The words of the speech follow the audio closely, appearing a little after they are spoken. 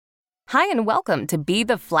Hi, and welcome to Be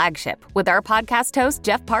the Flagship with our podcast host,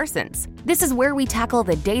 Jeff Parsons. This is where we tackle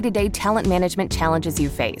the day-to-day talent management challenges you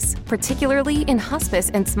face, particularly in hospice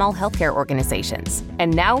and small healthcare organizations.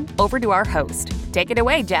 And now, over to our host. Take it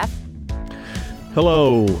away, Jeff.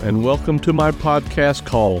 Hello, and welcome to my podcast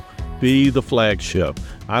called Be the Flagship.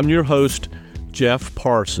 I'm your host, Jeff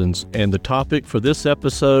Parsons, and the topic for this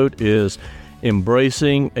episode is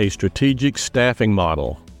embracing a strategic staffing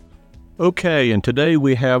model. Okay, and today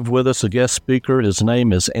we have with us a guest speaker. His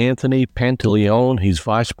name is Anthony Pantaleone. He's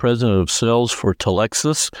Vice President of Sales for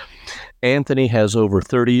Telexis. Anthony has over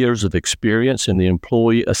 30 years of experience in the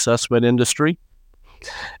employee assessment industry,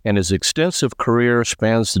 and his extensive career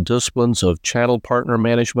spans the disciplines of channel partner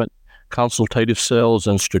management, consultative sales,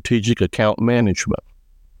 and strategic account management.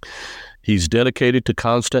 He's dedicated to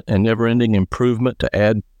constant and never-ending improvement to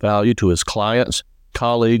add value to his clients,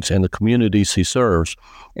 colleagues, and the communities he serves.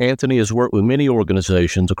 Anthony has worked with many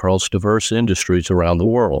organizations across diverse industries around the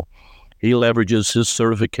world. He leverages his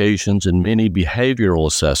certifications in many behavioral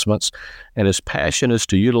assessments, and his passion is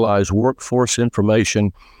to utilize workforce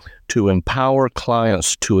information to empower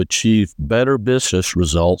clients to achieve better business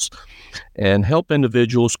results and help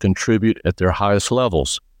individuals contribute at their highest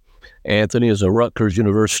levels. Anthony is a Rutgers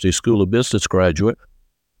University School of Business graduate,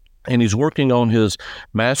 and he's working on his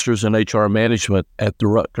master's in HR management at the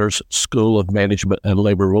Rutgers School of Management and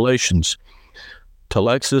Labor Relations.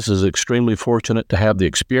 Telexis is extremely fortunate to have the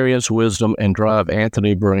experience, wisdom, and drive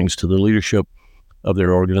Anthony brings to the leadership of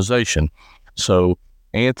their organization. So,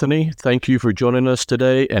 Anthony, thank you for joining us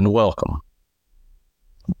today, and welcome.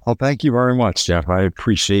 Well, thank you very much, Jeff. I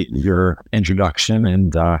appreciate your introduction,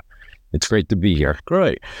 and it's great to be here.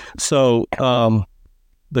 Great. So,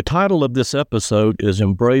 the title of this episode is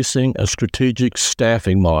Embracing a Strategic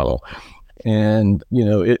Staffing Model. And,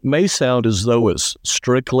 it may sound as though it's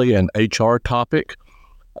strictly an HR topic,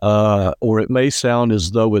 or it may sound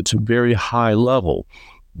as though it's very high level.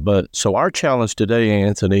 But so our challenge today,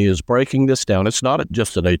 Anthony, is breaking this down. It's not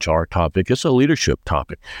just an HR topic, it's a leadership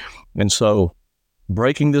topic. And so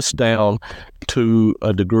breaking this down to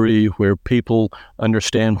a degree where people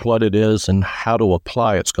understand what it is and how to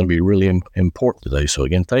apply it's going to be really important today. So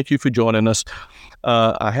again, thank you for joining us.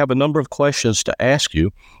 I have a number of questions to ask you.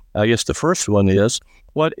 I guess the first one is,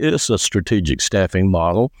 what is a strategic staffing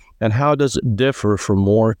model, and how does it differ from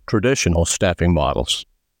more traditional staffing models?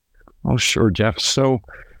 Oh, sure, Jeff. So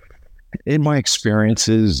in my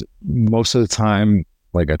experiences, most of the time,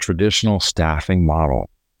 like a traditional staffing model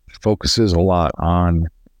focuses a lot on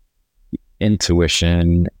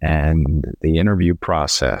intuition and the interview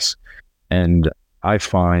process. And I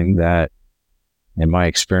find that in my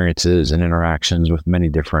experiences and interactions with many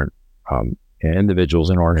different individuals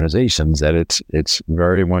and organizations, that it's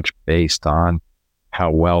very much based on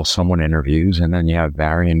how well someone interviews, and then you have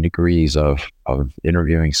varying degrees of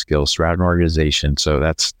interviewing skills throughout an organization. So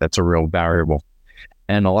that's a real variable.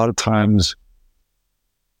 And a lot of times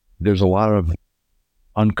there's a lot of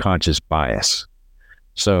unconscious bias.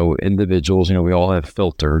 So individuals, we all have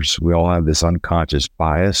filters. We all have this unconscious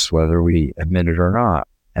bias, whether we admit it or not.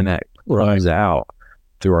 And that comes out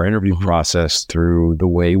through our interview process, through the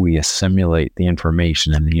way we assimilate the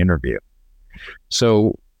information in the interview.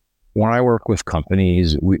 So when I work with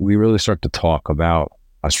companies, we really start to talk about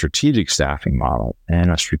a strategic staffing model.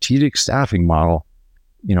 And a strategic staffing model,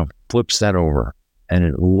 flips that over, and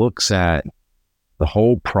it looks at the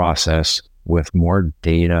whole process with more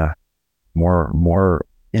data, more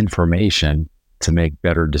information to make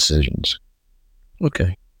better decisions.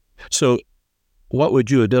 Okay. So what would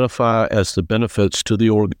you identify as the benefits to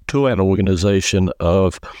an organization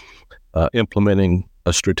of implementing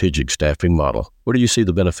a strategic staffing model? What do you see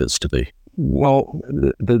the benefits to be? Well,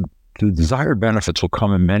 the desired benefits will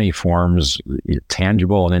come in many forms,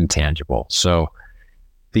 tangible and intangible. So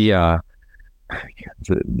the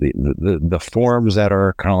forms that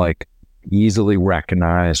are kind of like easily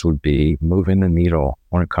recognized would be moving the needle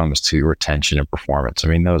when it comes to retention and performance. I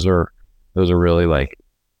mean, those are really like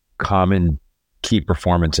common key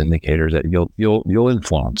performance indicators that you'll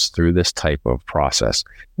influence through this type of process.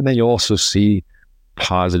 And then you'll also see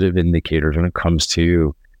positive indicators when it comes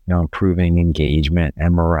to improving engagement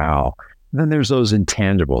and morale. And then there's those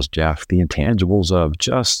intangibles, Jeff, the intangibles of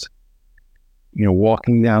just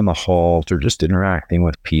walking down the halls or just interacting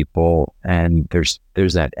with people, and there's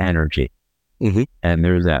that energy, and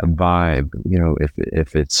there's that vibe.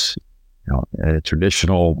 If it's a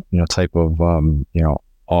traditional type of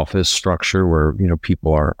office structure where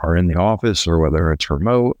people are in the office, or whether it's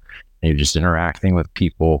remote and you're just interacting with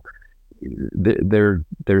people,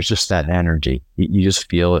 there's just that energy. You just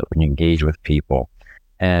feel it when you engage with people.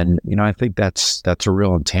 And, I think that's a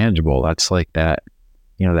real intangible. That's like that,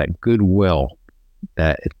 that goodwill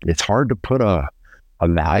that it's hard to put a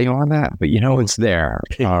value on that, but it's there.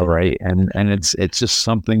 Right. And it's just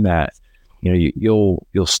something that, you'll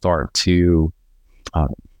start to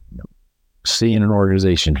see in an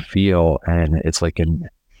organization, feel, and it's like an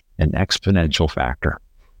exponential factor.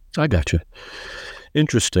 I got you.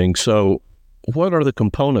 Interesting. So what are the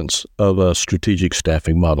components of a strategic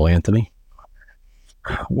staffing model, Anthony?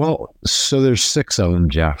 Well, so there's 6 of them,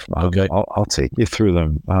 Jeff. Okay. I'll take you through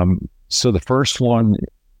them. So the first one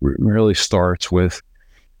really starts with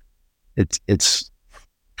it's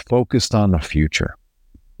focused on the future,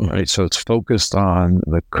 right? So it's focused on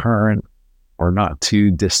the current or not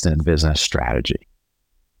too distant business strategy.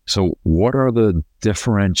 So what are the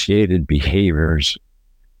differentiated behaviors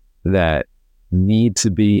that need to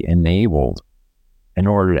be enabled in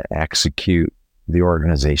order to execute the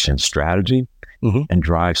organization's strategy and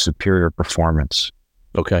drive superior performance?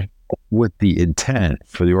 Okay. With the intent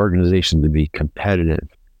for the organization to be competitive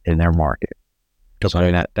in their market. Okay. So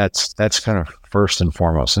I mean, that's kind of first and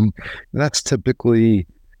foremost. And that's typically,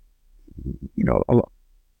 an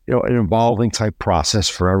evolving type process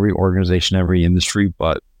for every organization, every industry.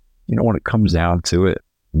 But, when it comes down to it,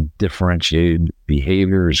 differentiated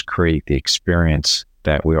behaviors create the experience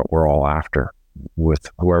that we're all after with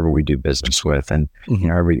whoever we do business with. And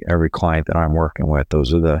every client that I'm working with,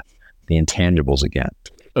 those are the intangibles again.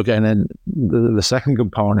 Okay. And then the second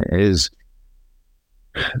component is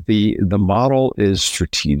the model is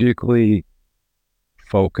strategically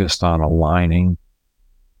focused on aligning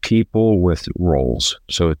people with roles.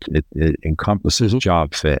 So it encompasses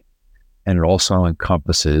job fit, and it also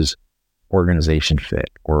encompasses organization fit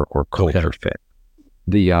or culture fit.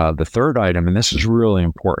 The third item, and this is really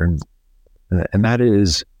important, and that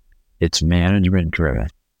is it's management driven.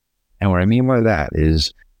 And what I mean by that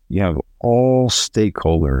is you have all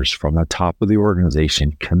stakeholders from the top of the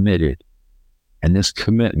organization committed, and this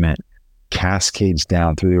commitment cascades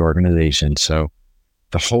down through the organization. So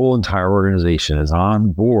the whole entire organization is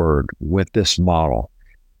on board with this model,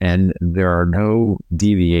 and there are no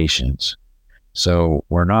deviations. So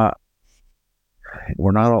we're not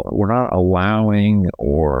allowing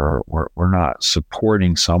or we're not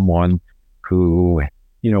supporting someone who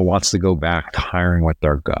wants to go back to hiring with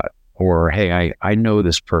their gut, or hey, I know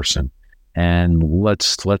this person, and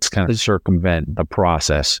let's kind of circumvent the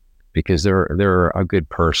process because they're a good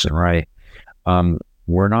person, right?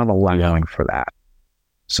 We're not allowing for that.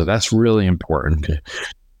 So that's really important. Okay.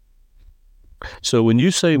 So when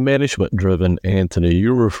you say management driven, Anthony,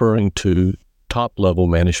 you're referring to top level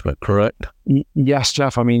management, correct? Yes,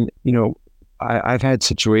 Jeff. I mean, I've had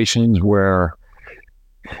situations where,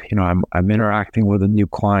 I'm interacting with a new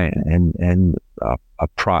client, and a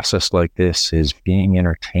process like this is being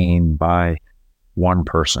entertained by one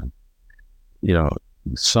person.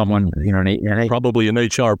 Someone, probably an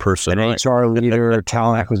HR person, an HR leader, a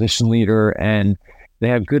talent acquisition leader, and they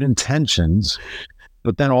have good intentions,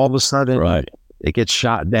 but then all of a sudden, it gets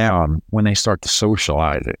shot down when they start to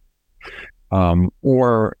socialize it.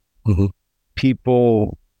 Or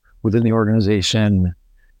people within the organization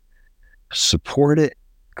support it,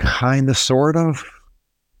 kind of, sort of,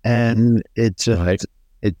 and it just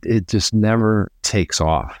it just never takes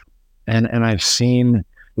off. And I've seen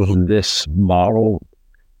this model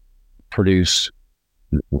produce,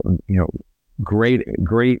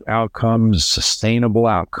 great outcomes, sustainable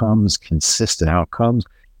outcomes, consistent outcomes.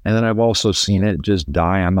 And then I've also seen it just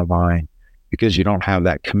die on the vine because you don't have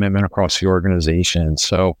that commitment across the organization.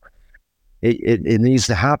 So it needs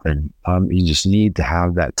to happen. You just need to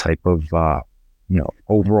have that type of,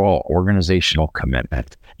 overall organizational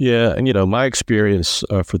commitment. Yeah. And, my experience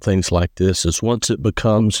for things like this is once it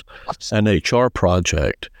becomes an HR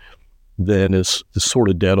project, then it's sort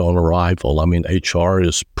of dead on arrival. I mean, HR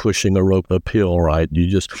is pushing a rope uphill, right?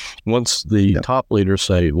 Once the top leaders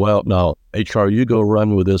say, well, now HR, you go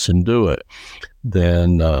run with this and do it,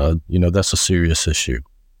 then, that's a serious issue.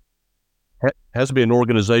 It has to be an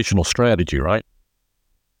organizational strategy, right?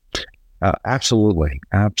 Absolutely.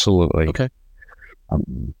 Okay.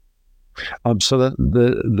 So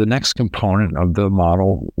the next component of the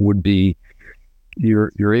model would be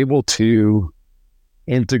you're able to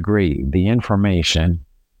integrate the information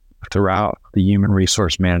throughout the human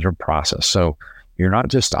resource management process. So you're not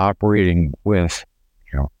just operating with,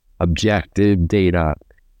 objective data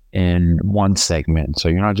in one segment. So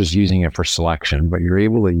you're not just using it for selection, but you're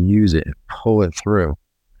able to use it and pull it through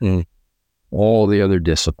all the other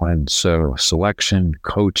disciplines. So selection,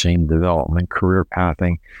 coaching, development, career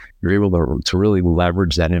pathing, you're able to really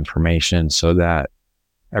leverage that information so that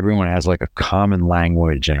everyone has like a common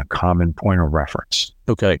language and a common point of reference.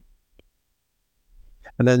 Okay.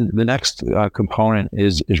 And then the next component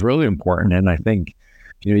is really important. And I think,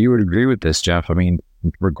 you would agree with this, Jeff. I mean,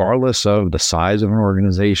 regardless of the size of an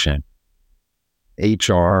organization,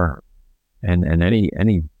 HR and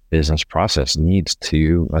any business process needs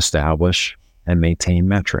to establish and maintain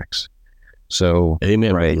metrics. So,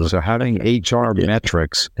 Amen. Right. So having HR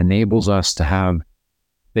metrics enables us to have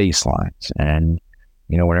baselines. And,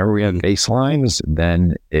 whenever we have baselines,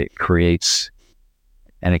 then it creates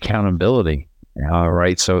an accountability.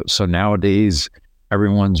 Right. So nowadays,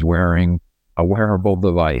 everyone's wearing a wearable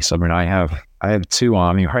device. I mean, I have two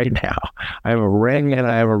on me right now. I have a ring and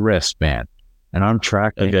I have a wristband. And I'm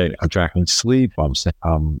tracking. Okay. I'm tracking sleep.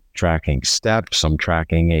 I'm tracking steps. I'm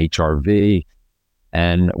tracking HRV.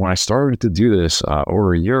 And when I started to do this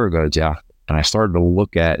over a year ago, Jeff, and I started to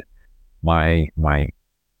look at my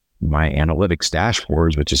analytics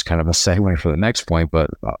dashboards, which is kind of a segue for the next point, but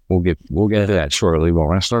we'll get to that shortly. But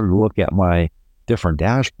when I started to look at my different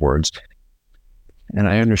dashboards, and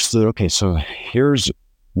I understood, okay, so here's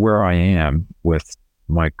where I am with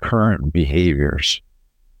my current behaviors.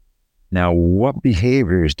 Now, what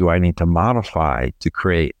behaviors do I need to modify to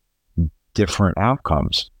create different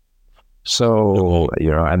outcomes? So,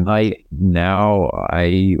 at night now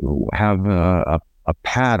I have a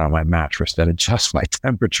pad on my mattress that adjusts my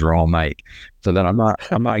temperature all night, so that I'm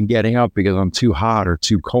not getting up because I'm too hot or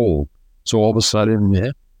too cold. So all of a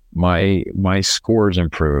sudden, my scores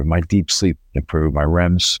improve, my deep sleep improve, my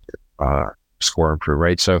REM's score improve.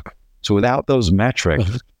 Right. So without those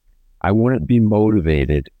metrics, I wouldn't be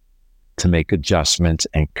motivated to make adjustments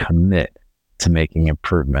and commit to making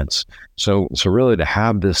improvements. So really to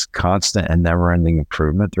have this constant and never-ending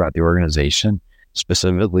improvement throughout the organization,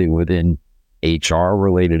 specifically within HR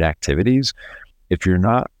related activities, if you're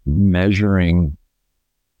not measuring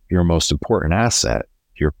your most important asset,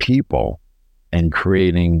 your people, and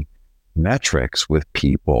creating metrics with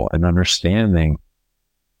people and understanding,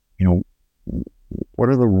 what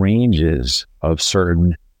are the ranges of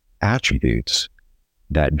certain attributes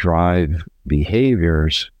that drive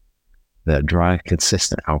behaviors that drive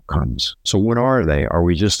consistent outcomes. So what are they? Are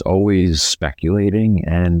we just always speculating,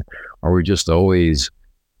 and are we just always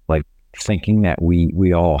like thinking that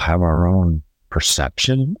we all have our own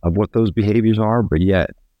perception of what those behaviors are, but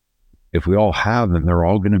yet if we all have them, they're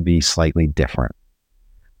all going to be slightly different?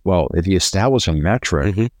 Well, if you establish a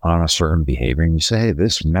metric on a certain behavior and you say, hey,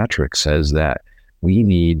 this metric says that we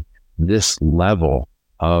need this level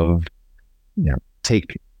of,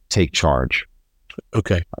 take charge.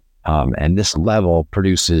 Okay. And this level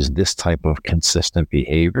produces this type of consistent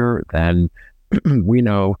behavior, then we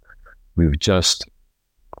know we've just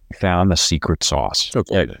found the secret sauce.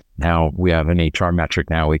 Okay. Now we have an HR metric.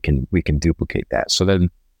 Now we can duplicate that. So then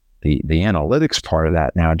the analytics part of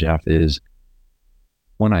that now, Jeff, is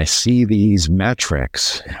when I see these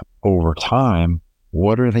metrics over time,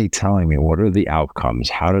 what are they telling me? What are the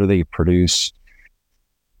outcomes? How do they produce?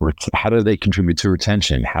 How do they contribute to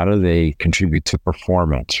retention? How do they contribute to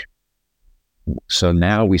performance? So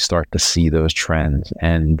now we start to see those trends,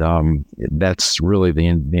 and that's really the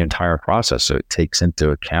entire process. So it takes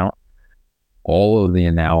into account all of the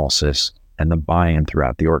analysis and the buy-in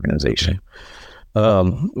throughout the organization.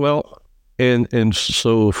 Well, and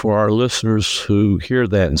so for our listeners who hear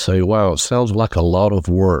that and say, wow, it sounds like a lot of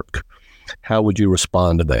work, how would you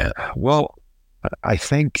respond to that? Well, I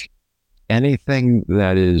think anything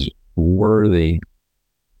that is worthy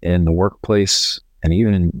in the workplace and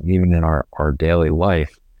even in our daily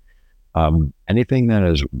life, anything that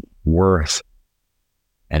is worth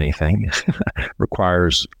anything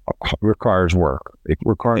requires work. It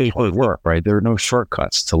requires hard work, right? There are no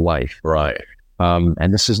shortcuts to life. Right.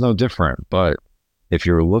 And this is no different. But if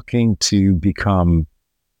you're looking to become,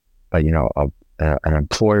 an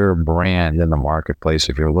employer brand in the marketplace,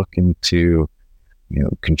 if you're looking to,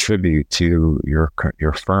 contribute to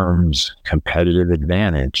your firm's competitive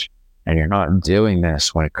advantage, and you're not doing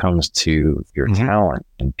this when it comes to your talent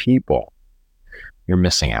and people, you're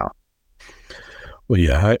missing out. Well,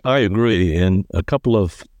 yeah, I agree. In a couple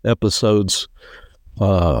of episodes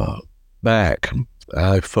back,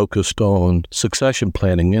 I focused on succession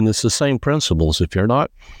planning, and it's the same principles. If you're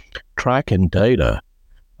not tracking data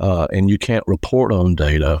and you can't report on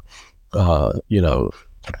data, how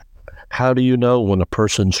do you know when a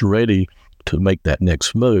person's ready to make that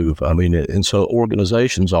next move? I mean, and so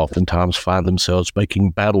organizations oftentimes find themselves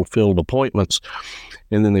making battlefield appointments,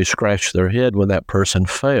 and then they scratch their head when that person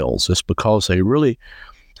fails. It's because they really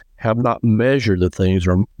have not measured the things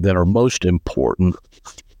that are most important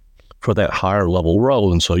for that higher level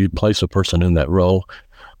role. And so you place a person in that role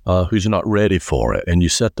who's not ready for it, and you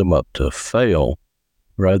set them up to fail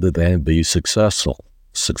rather than be successful.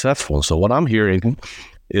 So what I'm hearing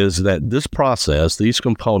is that this process, these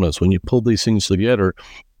components, when you pull these things together,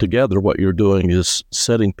 what you're doing is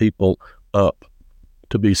setting people up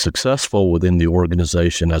to be successful within the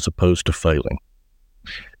organization as opposed to failing.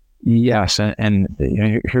 Yes, and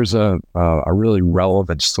here's a really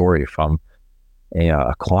relevant story from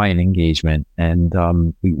a client engagement, and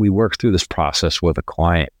we worked through this process with a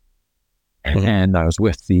client, and I was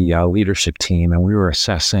with the leadership team, and we were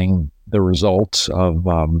assessing the results of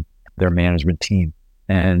their management team,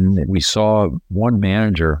 and we saw one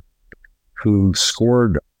manager who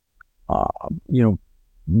scored,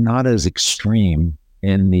 not as extreme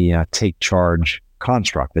in the take charge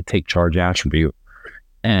construct, the take charge attribute.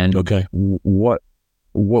 And what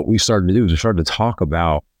we started to do is we started to talk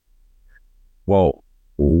about, well,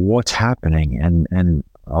 what's happening? And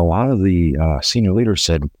a lot of the senior leaders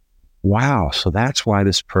said, wow, so that's why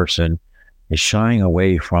this person is shying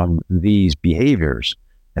away from these behaviors,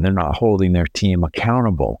 and they're not holding their team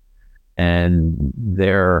accountable, and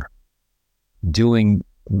they're doing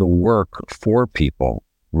the work for people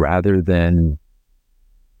rather than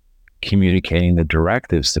communicating the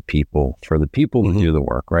directives to people for the people to do the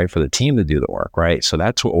work, right? For the team to do the work, right? So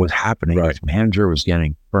that's what was happening. Right. This manager was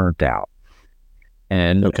getting burnt out.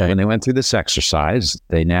 And when they went through this exercise,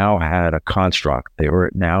 they now had a construct. They were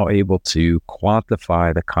now able to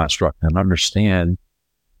quantify the construct and understand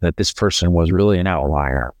that this person was really an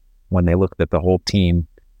outlier when they looked at the whole team.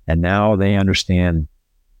 And now they understand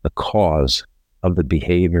the cause of the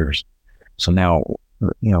behaviors. So now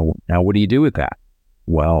what do you do with that?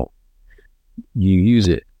 Well, you use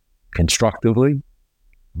it constructively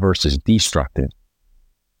versus destructive.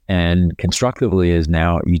 And constructively is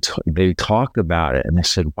now they talked about it and they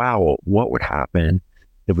said, wow, what would happen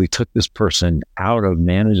if we took this person out of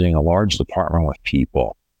managing a large department with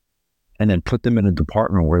people and then put them in a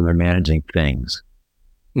department where they're managing things?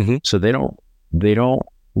 So they don't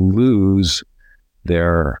lose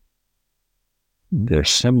their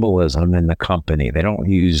symbolism in the company. They don't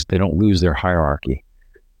lose their hierarchy.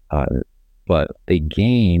 But they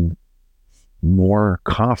gain more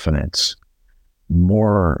confidence,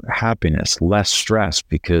 more happiness, less stress,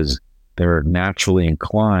 because they're naturally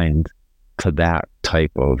inclined to that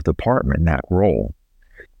type of department, that role.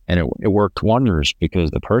 And it worked wonders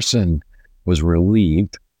because the person was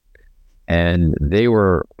relieved and they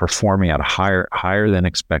were performing at a higher than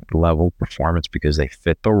expected level of performance because they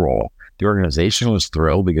fit the role. The organization was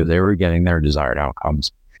thrilled because they were getting their desired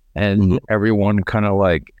outcomes. And everyone kind of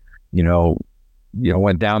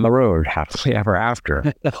went down the road happily ever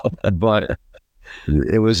after. But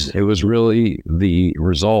it was really the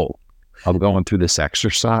result of going through this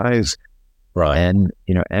exercise, right? And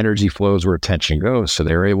energy flows where attention goes. So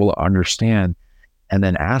they were able to understand and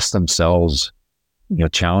then ask themselves,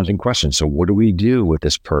 challenging questions. So what do we do with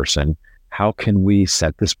this person? How can we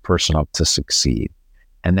set this person up to succeed?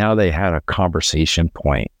 And now they had a conversation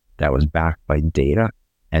point that was backed by data,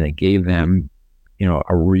 and it gave them,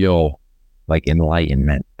 a real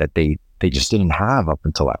enlightenment that they just didn't have up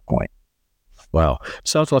until that point. Wow.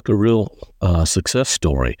 Sounds like a real success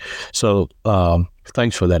story. So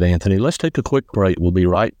thanks for that, Anthony. Let's take a quick break. We'll be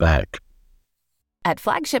right back. At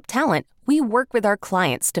Flagship Talent, we work with our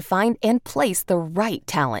clients to find and place the right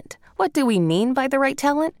talent. What do we mean by the right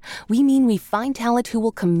talent? We mean we find talent who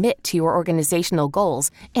will commit to your organizational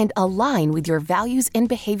goals and align with your values and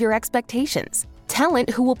behavior expectations.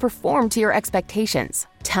 Talent who will perform to your expectations.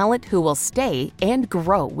 Talent who will stay and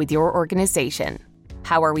grow with your organization.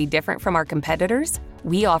 How are we different from our competitors?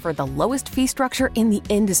 We offer the lowest fee structure in the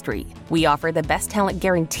industry. We offer the best talent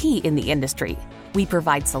guarantee in the industry. We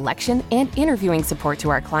provide selection and interviewing support to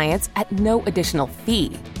our clients at no additional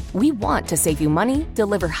fee. We want to save you money,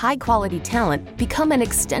 deliver high-quality talent, become an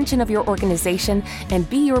extension of your organization, and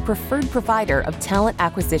be your preferred provider of talent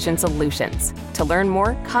acquisition solutions. To learn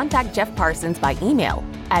more, contact Jeff Parsons by email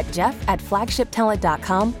at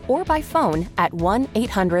jeff@flagshiptalent.com or by phone at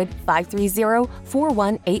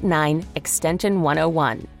 1-800-530-4189, extension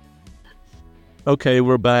 101. Okay,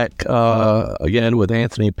 we're back again with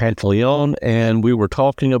Anthony Pantaleone, and we were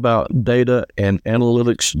talking about data and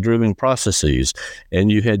analytics-driven processes.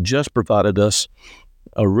 And you had just provided us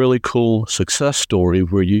a really cool success story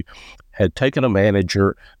where you had taken a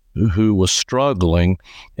manager who was struggling,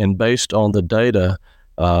 and based on the data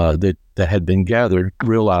that had been gathered,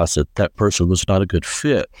 realized that person was not a good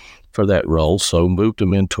fit for that role, so moved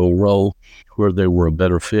them into a role where they were a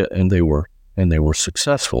better fit, and they were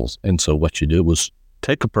successful. And so what you did was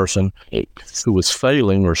take a person who was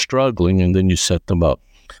failing or struggling, and then you set them up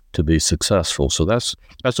to be successful. So that's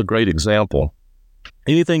a great example.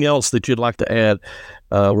 Anything else that you'd like to add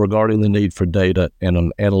regarding the need for data and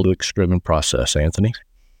an analytics-driven process, Anthony?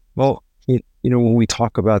 Well, when we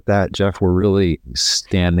talk about that, Jeff, we're really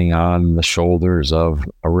standing on the shoulders of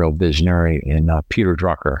a real visionary in Peter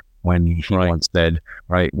Drucker, when he once said,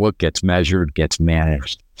 right, what gets measured gets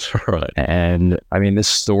managed. Right. And I mean,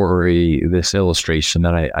 this illustration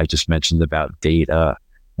that I just mentioned about data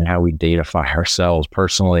and how we datafy ourselves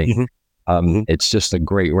personally, it's just a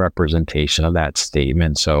great representation of that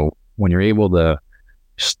statement. So when you're able to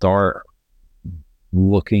start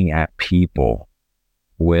looking at people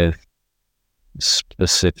with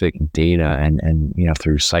specific data and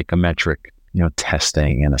through psychometric,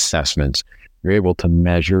 testing and assessments, you're able to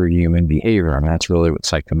measure human behavior. I mean, that's really what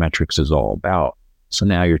psychometrics is all about. So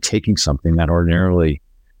now you're taking something that ordinarily,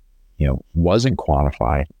 wasn't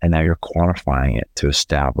quantified, and now you're quantifying it to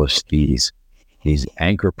establish these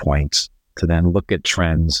anchor points to then look at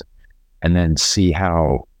trends and then see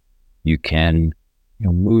how you can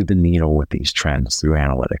move the needle with these trends through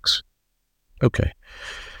analytics. Okay.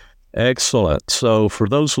 Excellent. So for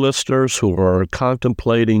those listeners who are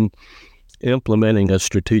contemplating implementing a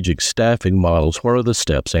strategic staffing models, what are the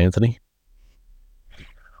steps, Anthony?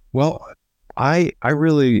 Well, I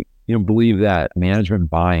really believe that management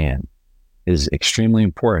buy-in is extremely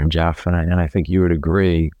important, Jeff, and I think you would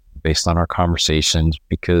agree based on our conversations,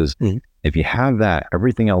 because if you have that,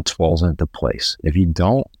 everything else falls into place. If you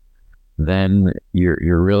don't, then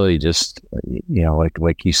you're really just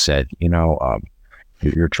like you said,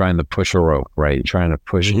 you're trying to push a rope, right? You're trying to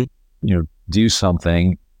push, do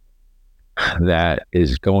something that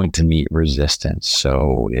is going to meet resistance.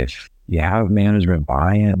 So if you have management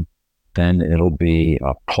buy-in, then it'll be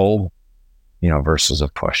a pull, versus a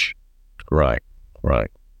push. Right.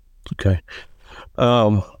 Okay.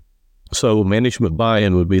 So management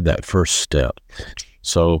buy-in would be that first step.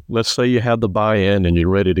 So let's say you have the buy-in and you're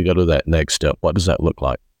ready to go to that next step. What does that look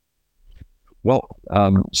like? Well,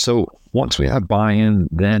 so once we have buy-in,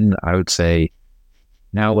 then I would say,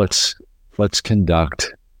 now let's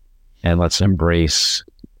conduct and let's embrace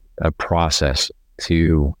a process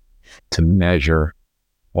to measure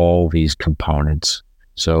all these components.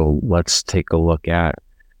 So let's take a look at,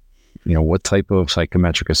 what type of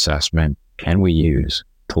psychometric assessment can we use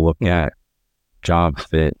to look at job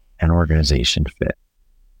fit and organization fit?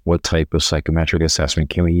 What type of psychometric assessment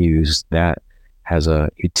can we use that has a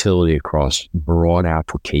utility across broad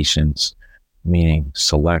applications, meaning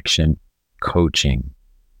selection, coaching,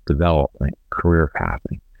 development, career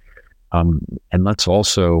pathing? And let's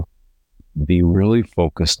also be really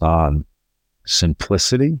focused on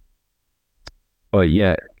simplicity, but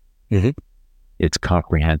yet it's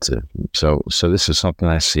comprehensive. So this is something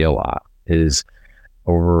I see a lot, is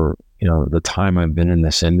over the time I've been in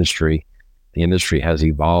this industry, the industry has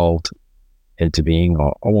evolved into being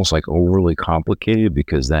almost like overly complicated,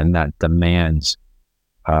 because then that demands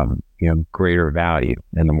greater value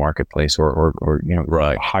in the marketplace or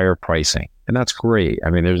higher pricing. And that's great. I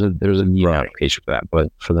mean, there's a neat application for that,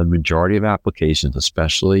 but for the majority of applications,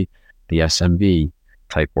 especially the SMB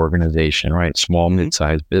type organization, right? Small,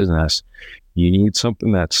 mid-sized business, you need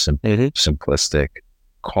something that's simplistic,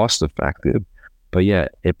 cost effective, but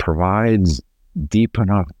yet it provides deep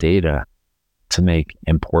enough data to make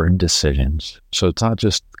important decisions. So it's not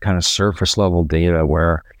just kind of surface level data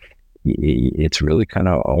where it's really kind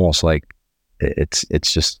of almost like it's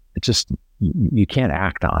just you can't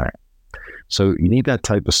act on it. So you need that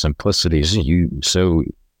type of simplicity. So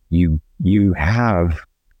you have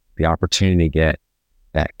the opportunity to get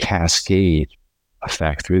that cascade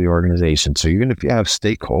effect through the organization. So even if you have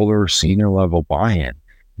stakeholder, senior level buy-in,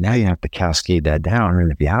 now you have to cascade that down.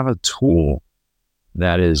 And if you have a tool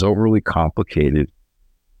that is overly complicated,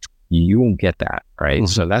 you won't get that, right?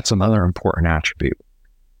 So that's another important attribute.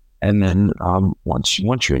 And then once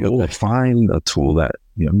you're able to find a tool that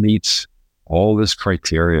meets all this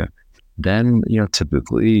criteria, then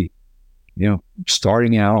typically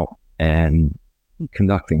starting out and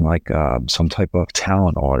conducting like some type of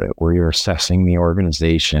talent audit where you're assessing the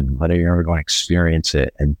organization, letting everyone experience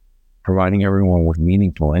it, and providing everyone with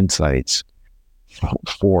meaningful insights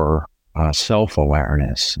for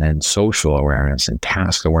self-awareness and social awareness and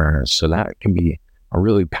task awareness. So that can be a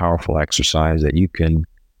really powerful exercise that you can,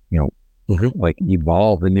 like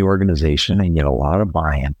evolve in the organization and get a lot of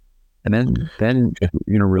buy-in. And then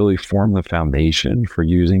really form the foundation for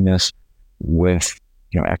using this with,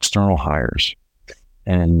 external hires.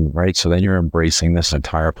 And so then you're embracing this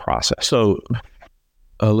entire process. So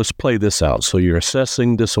let's play this out. So you're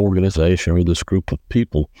assessing this organization or this group of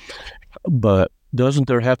people, but doesn't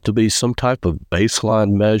there have to be some type of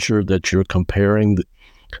baseline measure that you're comparing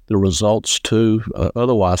the results to?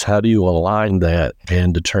 Otherwise, how do you align that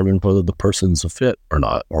and determine whether the person's a fit or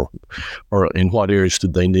not, or in what areas do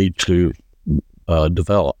they need to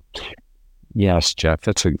develop? Yes, Jeff,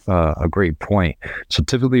 that's a great point. So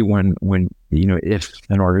typically when if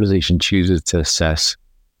an organization chooses to assess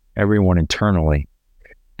everyone internally,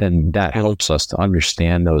 then that helps us to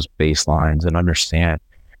understand those baselines and understand,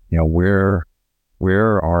 where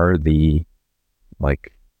are the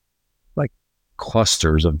like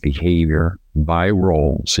clusters of behavior by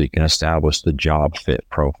role, so you can establish the job fit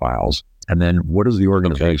profiles. And then what does the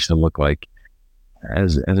organization look like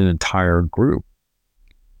as an entire group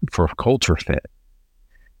for culture fit?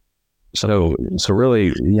 So really,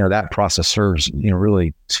 that process serves,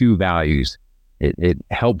 really two values. It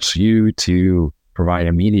helps you to provide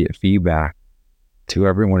immediate feedback to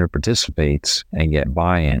everyone who participates and get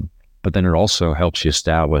buy-in, but then it also helps you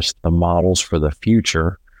establish the models for the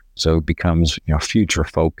future. So it becomes, future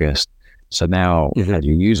focused. So now as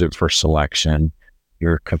you use it for selection,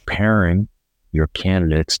 you're comparing your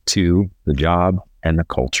candidates to the job and the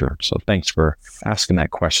culture. So thanks for asking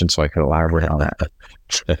that question so I could elaborate on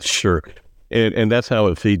that. Sure. And that's how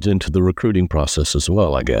it feeds into the recruiting process as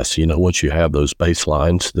well, I guess. Once you have those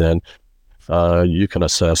baselines, then you can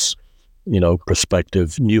assess,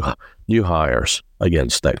 prospective new hires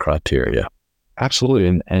against that criteria.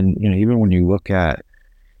 Absolutely. And even when you look at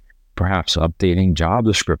perhaps updating job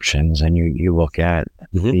descriptions and you look at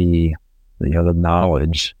the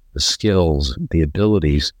knowledge, the skills, the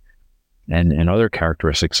abilities, and other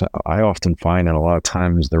characteristics, I often find that a lot of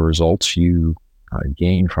times the results you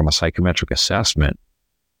gain from a psychometric assessment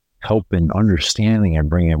help in understanding and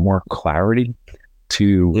bringing more clarity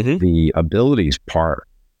to the abilities part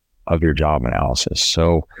of your job analysis.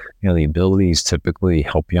 So, the abilities typically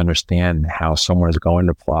help you understand how someone is going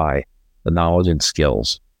to apply the knowledge and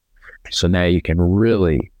skills. So now you can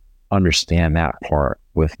really understand that part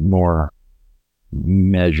with more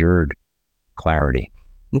measured clarity.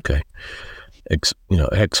 Okay.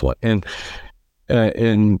 Excellent. And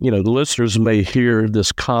the listeners may hear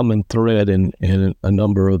this common thread in a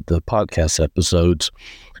number of the podcast episodes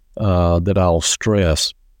that I'll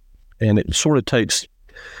stress. And it sort of takes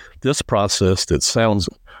this process that sounds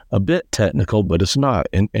a bit technical, but it's not,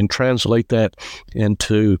 and translate that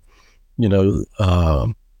into,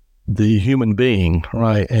 the human being,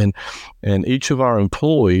 right? And each of our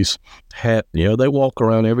employees have, they walk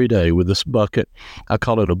around every day with this bucket. I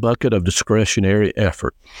call it a bucket of discretionary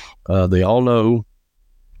effort. They all know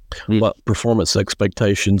what performance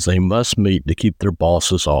expectations they must meet to keep their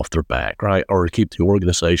bosses off their back, right? Or to keep the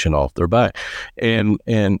organization off their back. And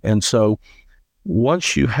so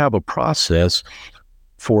once you have a process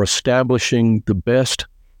for establishing the best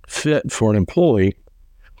fit for an employee,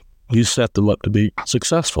 you set them up to be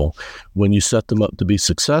successful. When you set them up to be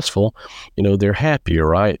successful, they're happier,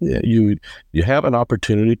 right? You have an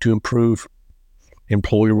opportunity to improve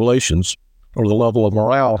employee relations or the level of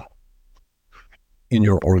morale in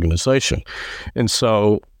your organization. And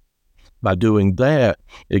so by doing that,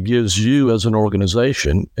 it gives you as an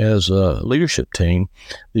organization, as a leadership team,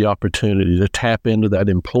 the opportunity to tap into that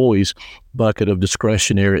employee's bucket of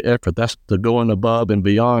discretionary effort. That's the going above and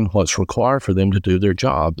beyond what's required for them to do their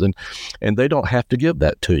jobs. And they don't have to give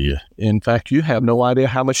that to you. In fact, you have no idea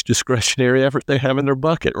how much discretionary effort they have in their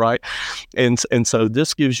bucket, right? And so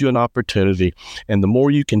this gives you an opportunity. And the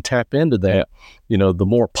more you can tap into that, the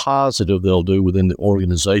more positive they'll do within the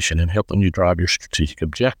organization and helping you drive your strategic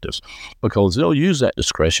objectives, because they'll use that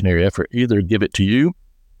discretionary effort, either give it to you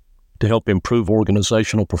to help improve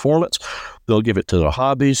organizational performance, they'll give it to their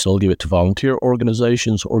hobbies, they'll give it to volunteer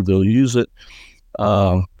organizations, or they'll use it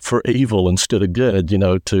for evil instead of good,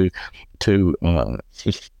 to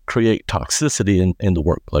create toxicity in the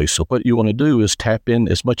workplace. So what you want to do is tap in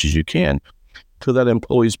as much as you can to that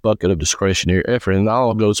employee's bucket of discretionary effort. And it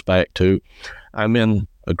all goes back to, I'm in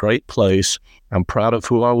a great place. I'm proud of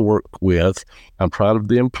who I work with. I'm proud of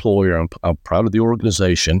the employer. I'm proud of the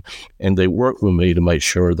organization. And they work with me to make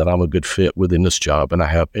sure that I'm a good fit within this job. And I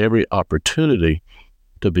have every opportunity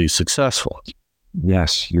to be successful.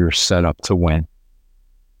 Yes, you're set up to win.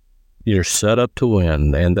 You're set up to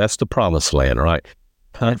win. And that's the promised land, right?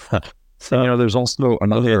 There's also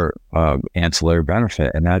another ancillary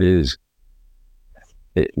benefit, and that is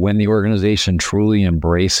when the organization truly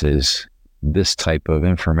embraces this type of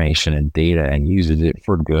information and data and uses it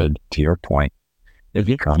for good, to your point, it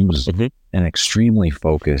becomes an extremely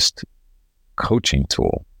focused coaching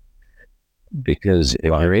tool. Because if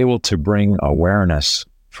you're able to bring awareness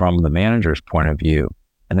from the manager's point of view,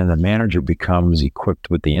 and then the manager becomes equipped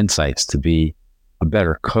with the insights to be a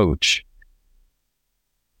better coach,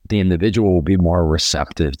 the individual will be more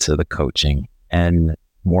receptive to the coaching and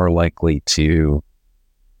more likely to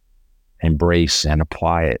embrace and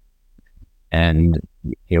apply it. And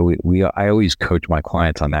I always coach my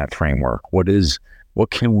clients on that framework. What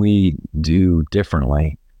can we do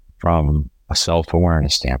differently from a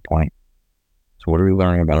self-awareness standpoint? So what are we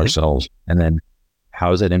learning about ourselves? And then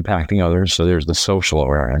how is it impacting others? So there's the social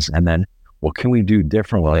awareness. And then what can we do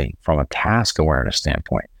differently from a task awareness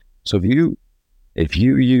standpoint? So if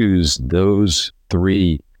you use those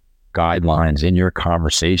 3 guidelines in your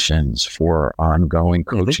conversations for ongoing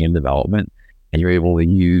coaching and development, and you're able to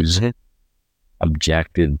use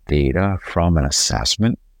objective data from an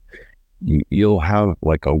assessment, you'll have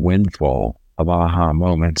like a windfall of aha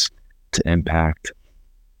moments to impact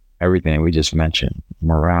everything we just mentioned: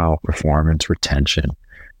 morale, performance, retention,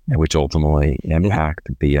 and which ultimately impact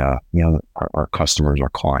the our customers, our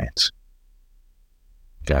clients.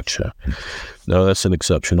 Gotcha. No, that's an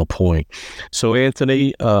exceptional point. So,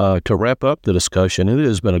 Anthony, to wrap up the discussion, it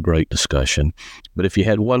has been a great discussion, but if you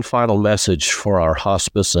had one final message for our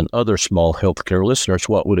hospice and other small healthcare listeners,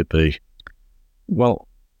 what would it be? Well,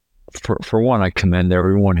 for one, I commend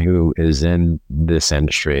everyone who is in this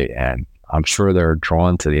industry, and I'm sure they're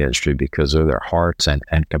drawn to the industry because of their hearts and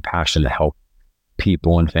compassion to help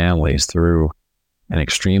people and families through an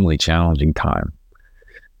extremely challenging time.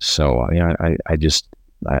 So,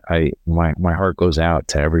 my heart goes out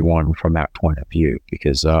to everyone from that point of view,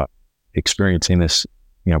 because experiencing this,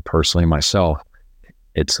 personally myself,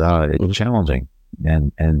 it's challenging,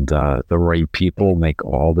 and the right people make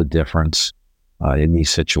all the difference in these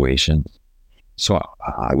situations. So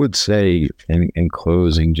I would say in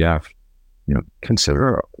closing, Jeff,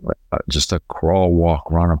 consider just a crawl, walk,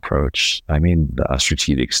 run approach. I mean, the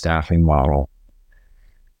strategic staffing model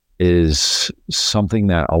is something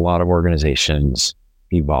that a lot of organizations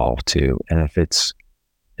evolve to. And if it's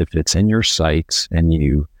in your sights and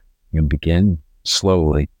you begin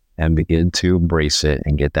slowly and begin to embrace it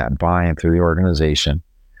and get that buy-in through the organization,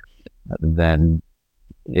 then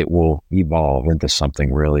it will evolve into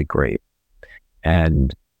something really great.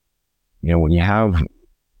 And, when you have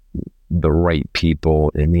the right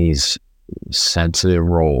people in these sensitive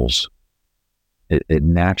roles, it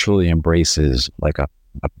naturally embraces like a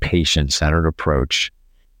patient-centered approach.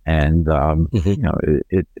 And,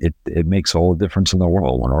 it makes all the difference in the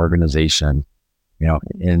world when organization,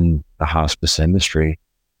 in the hospice industry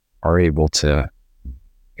are able to,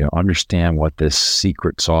 understand what this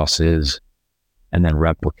secret sauce is and then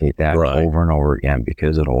replicate that over and over again,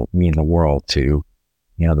 because it'll mean the world to,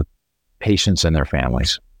 the patients and their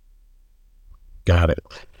families. Got it.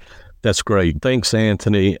 That's great. Thanks,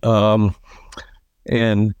 Anthony. And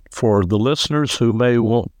for the listeners who may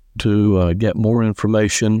want to get more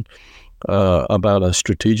information about a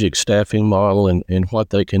strategic staffing model and what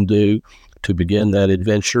they can do to begin that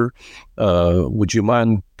adventure, would you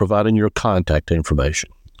mind providing your contact information?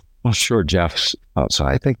 Well, sure, Jeff. So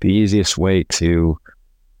I think the easiest way to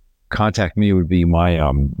contact me would be my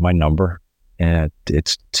number, and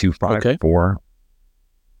it's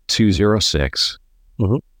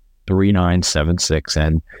 254-206-3976.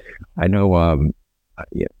 And I know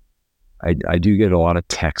I do get a lot of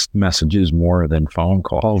text messages more than phone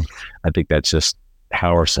calls. I think that's just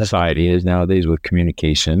how our society is nowadays with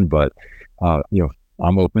communication. But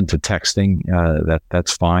I'm open to texting.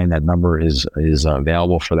 That's fine. That number is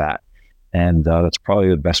available for that, and that's probably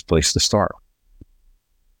the best place to start.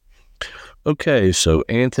 Okay, so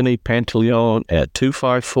Anthony Pantaleone at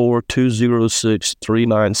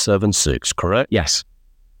 254-206-3976, correct? Yes.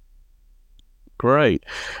 Great.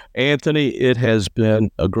 Anthony, it has been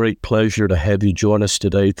a great pleasure to have you join us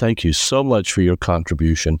today. Thank you so much for your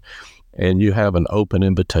contribution, and you have an open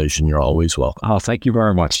invitation. You're always welcome. Oh, thank you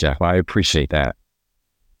very much, Jeff. I appreciate that.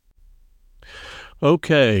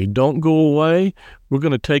 Okay, don't go away. We're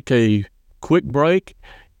going to take a quick break,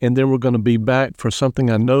 and then we're going to be back for something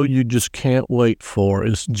I know you just can't wait for.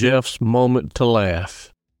 It's Jeff's Moment to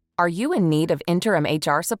Laugh. Are you in need of interim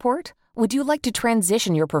HR support? Would you like to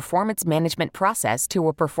transition your performance management process to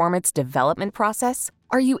a performance development process?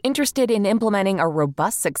 Are you interested in implementing a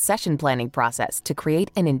robust succession planning process to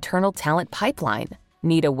create an internal talent pipeline?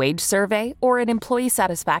 Need a wage survey or an employee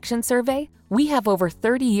satisfaction survey? We have over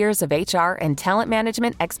 30 years of HR and talent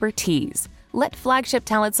management expertise. Let Flagship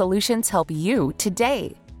Talent Solutions help you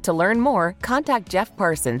today. To learn more, contact Jeff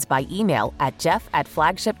Parsons by email at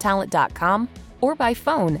jeff@flagshiptalent.com or by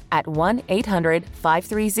phone at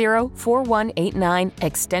 1-800-530-4189,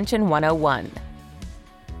 extension 101.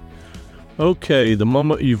 Okay, the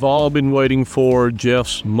moment you've all been waiting for,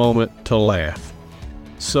 Jeff's Moment to Laugh.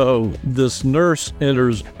 So this nurse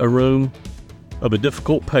enters a room of a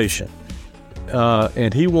difficult patient,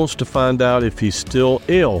 and he wants to find out if he's still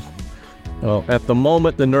ill. At the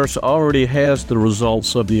moment, the nurse already has the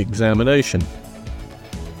results of the examination.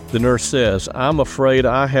 The nurse says, "I'm afraid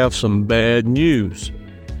I have some bad news.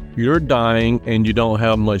 You're dying and you don't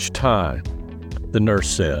have much time," the nurse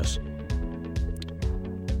says.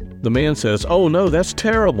 The man says, "Oh no, that's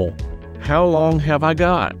terrible. How long have I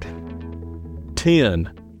got?" 10,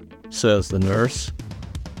 says the nurse.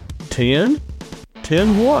 10?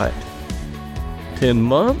 10 what? 10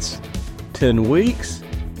 months? 10 weeks?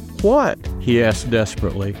 What? He asks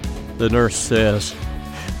desperately. The nurse says,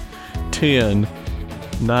 10,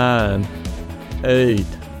 9, 8,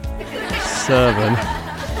 7.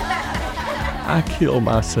 I kill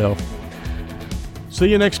myself. See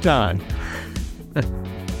you next time.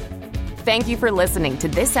 Thank you for listening to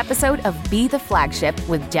this episode of Be the Flagship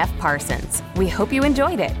with Jeff Parsons. We hope you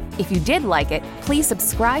enjoyed it. If you did like it, please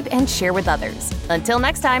subscribe and share with others. Until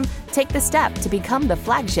next time, take the step to become the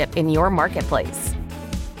flagship in your marketplace.